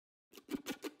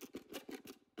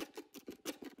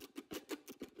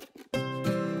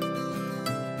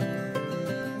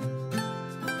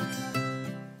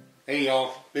Hey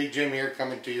y'all, Big Jim here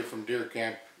coming to you from deer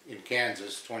camp in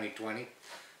Kansas 2020.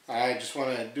 I just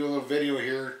want to do a little video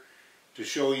here to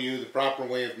show you the proper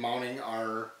way of mounting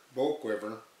our bow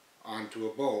quiver onto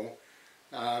a bow.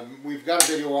 We've got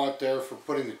a video out there for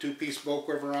putting the two-piece bow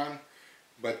quiver on,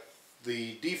 but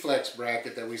the deflex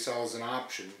bracket that we sell as an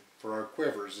option for our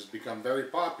quivers has become very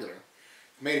popular.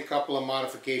 Made a couple of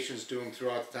modifications to them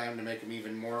throughout the time to make them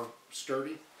even more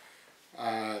sturdy.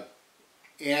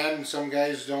 And some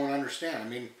guys don't understand. I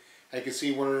mean, I can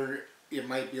see where it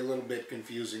might be a little bit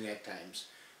confusing at times.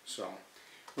 So,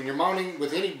 when you're mounting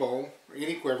with any bow, or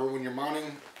any quiver, when you're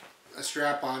mounting a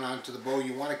strap onto the bow,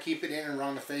 you want to keep it in and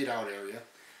around the fade out area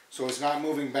so it's not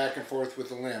moving back and forth with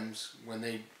the limbs when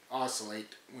they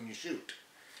oscillate when you shoot.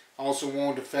 Also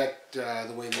won't affect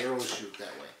the way the arrows shoot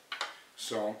that way.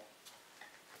 So,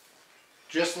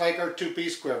 just like our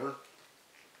two-piece quiver,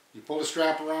 you pull the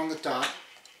strap around the top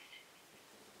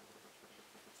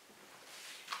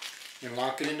and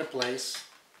lock it into place.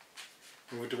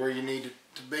 Move it to where you need it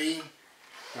to be.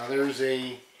 Now there's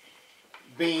a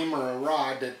beam or a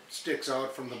rod that sticks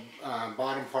out from the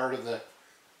bottom part of the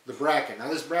bracket. Now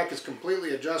this bracket is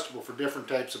completely adjustable for different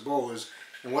types of bows,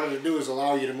 and what it'll do is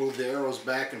allow you to move the arrows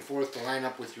back and forth to line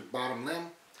up with your bottom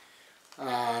limb.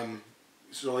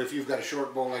 So if you've got a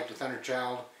short bow like the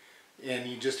Thunderchild and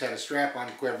you just had a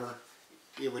strap-on quiver,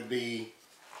 it would be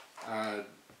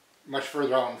much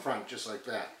further out in front, just like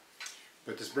that.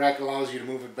 But this bracket allows you to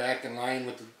move it back in line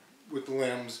with the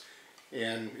limbs,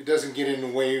 and it doesn't get in the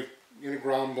way in a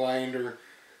ground blind or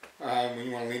when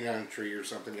you want to lean on a tree or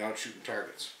something, you're out shooting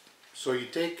targets. So you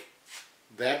take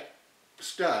that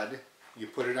stud, you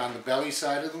put it on the belly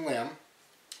side of the limb,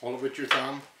 hold it with your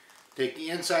thumb, take the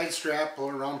inside strap, pull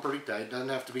it around pretty tight, doesn't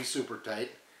have to be super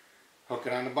tight, hook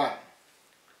it on the button.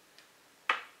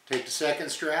 Take the second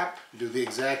strap, do the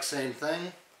exact same thing,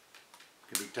 it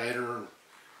can be tighter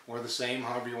or the same,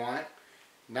 however you want it.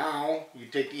 Now you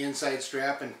take the inside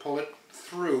strap and pull it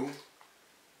through,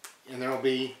 and there will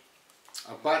be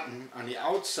a button on the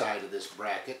outside of this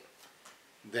bracket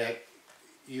that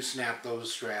you snap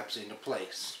those straps into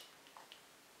place.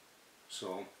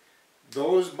 So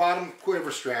those bottom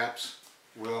quiver straps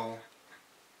will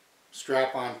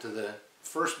strap onto the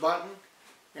first button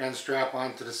and strap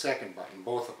onto the second button,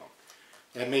 both of them.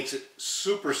 That makes it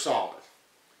super solid.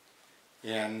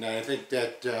 And I think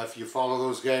that if you follow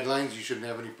those guidelines, you shouldn't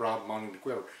have any problem mounting the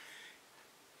quiver.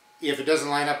 If it doesn't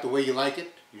line up the way you like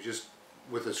it, you just,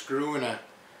 with a screw and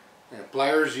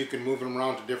pliers, you can move them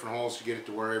around to different holes to get it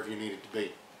to wherever you need it to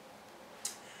be.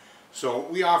 So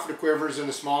we offer the quivers in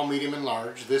a small, medium, and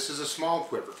large. This is a small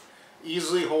quiver.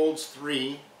 Easily holds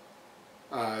three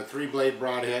blade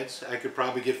broadheads. I could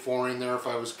probably get 4 in there if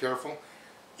I was careful.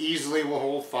 Easily will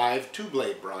hold 5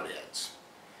 2-blade broadheads.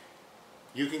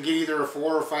 You can get either a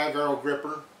 4 or 5 arrow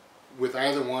gripper with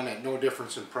either one at no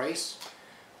difference in price.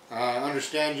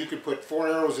 Understand you could put 4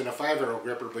 arrows in a 5 arrow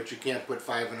gripper, but you can't put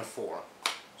 5 in a 4.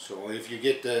 So if you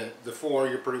get the 4,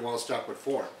 you're pretty well stuck with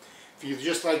 4. If you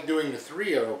just like doing the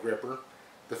 3 arrow gripper,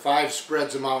 the 5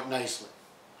 spreads them out nicely.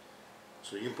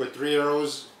 So you can put 3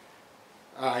 arrows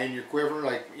in your quiver,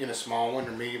 like in a small one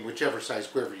or medium, whichever size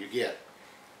quiver you get,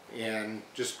 and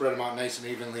just spread them out nice and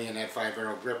evenly in that 5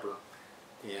 arrow gripper.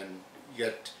 And you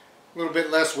get a little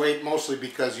bit less weight, mostly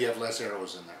because you have less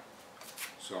arrows in there.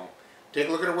 So take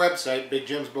a look at our website,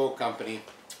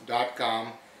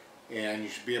 bigjimsbowcompany.com, and you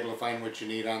should be able to find what you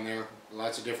need on there.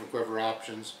 Lots of different quiver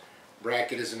options.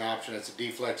 Bracket is an option. It's a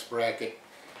deflex bracket,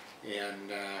 and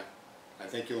I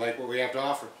think you'll like what we have to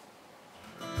offer.